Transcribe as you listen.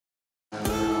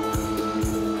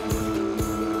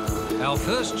Our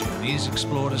first journeys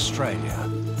explored Australia,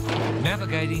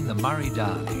 navigating the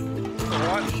Murray-Darling,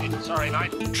 Sorry,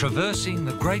 mate. traversing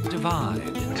the Great Divide,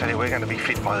 I tell you, we're going to be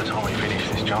fit by the time we finish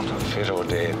this, John. Fit or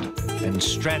dead. and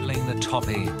straddling the top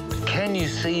end. Can you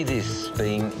see this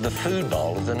being the food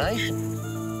bowl of the nation?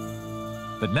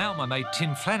 But now my mate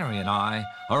Tim Flannery and I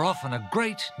are off on a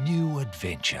great new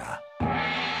adventure.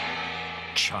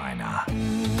 China.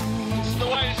 It's the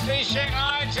way to see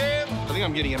Shanghai, Tim. I think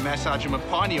I'm getting a massage of my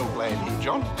pineal gland here,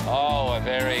 John. Oh, a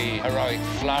very heroic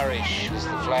flourish as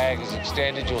the flag is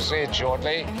extended. You'll see it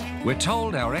shortly. We're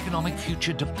told our economic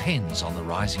future depends on the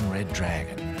rising red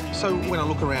dragon. So when I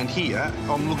look around here,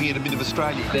 I'm looking at a bit of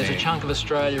Australia. There's a chunk of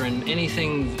Australia in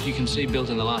anything you can see built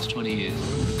in the last 20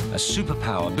 years. A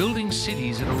superpower building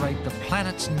cities at a rate the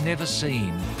planet's never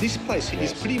seen. This place here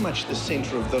is pretty much the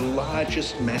centre of the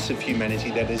largest mass of humanity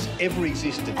that has ever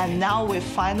existed. And now we're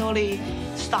finally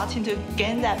starting to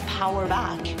gain that power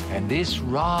back. And this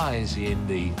rise in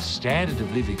the standard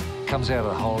of living comes out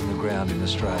of a hole in the ground in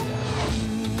Australia.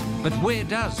 But where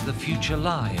does the future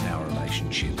lie in our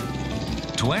relationship?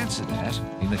 To answer that,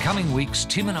 in the coming weeks,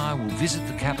 Tim and I will visit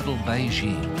the capital,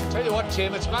 Beijing, Tell you what,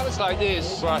 Tim, it's moments like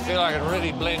this where I feel I can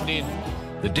really blend in.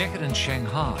 the decadent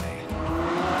Shanghai,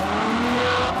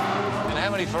 And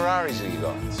how many Ferraris have you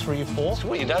got? 3 or 4?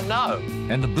 Well, you don't know.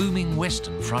 and the booming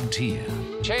western frontier.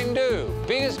 Chengdu,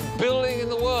 biggest building in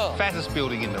the world. Fattest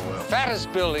building in the world.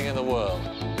 Fattest building in the world.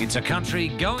 It's a country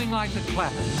going like the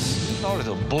clappers, Not with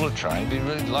a bullet train, it'd be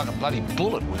really like a bloody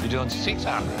bullet. We'd be doing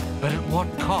 600. but at what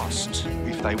cost?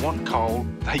 If they want coal,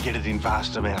 they get it in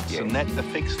vast amounts, and that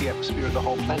affects the atmosphere of the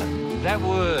whole planet. That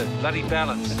word, bloody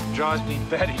balance, drives me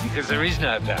batty because there is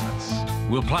no balance.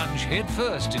 We'll plunge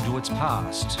headfirst into its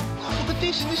past. Look at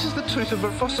this. This is the tooth of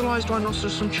a fossilised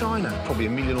rhinoceros from China, probably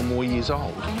 1 million or more years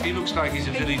old. He looks like he's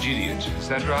a village idiot. Is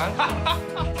that right?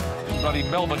 Bloody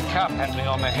Melbourne Cup happening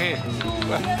on the head.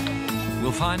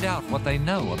 We'll find out what they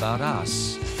know about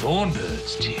us.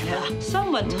 Thornbirds, Tim.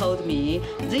 Someone told me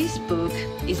this book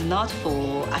is not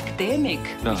for academic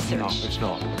research. It's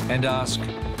not. And ask,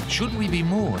 should we be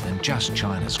more than just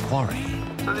China's quarry?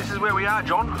 So this is where we are,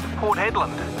 John, Port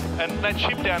Hedland. And that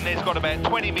ship down there's got about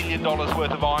 $20 million worth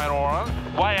of iron ore on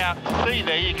it. Way out to sea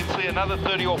there, you can see another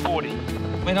 30 or 40. I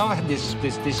mean, I've had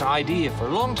this idea for a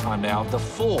long time now of the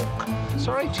fork.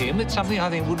 Sorry, Tim, it's something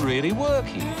I think would really work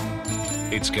here.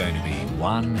 It's going to be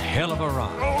one hell of a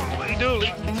ride. Holy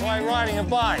dooly. It's like riding a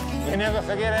bike. You never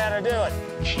forget how to do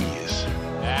it. Cheers.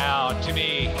 Now,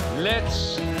 Timmy,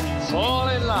 let's fall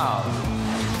in love.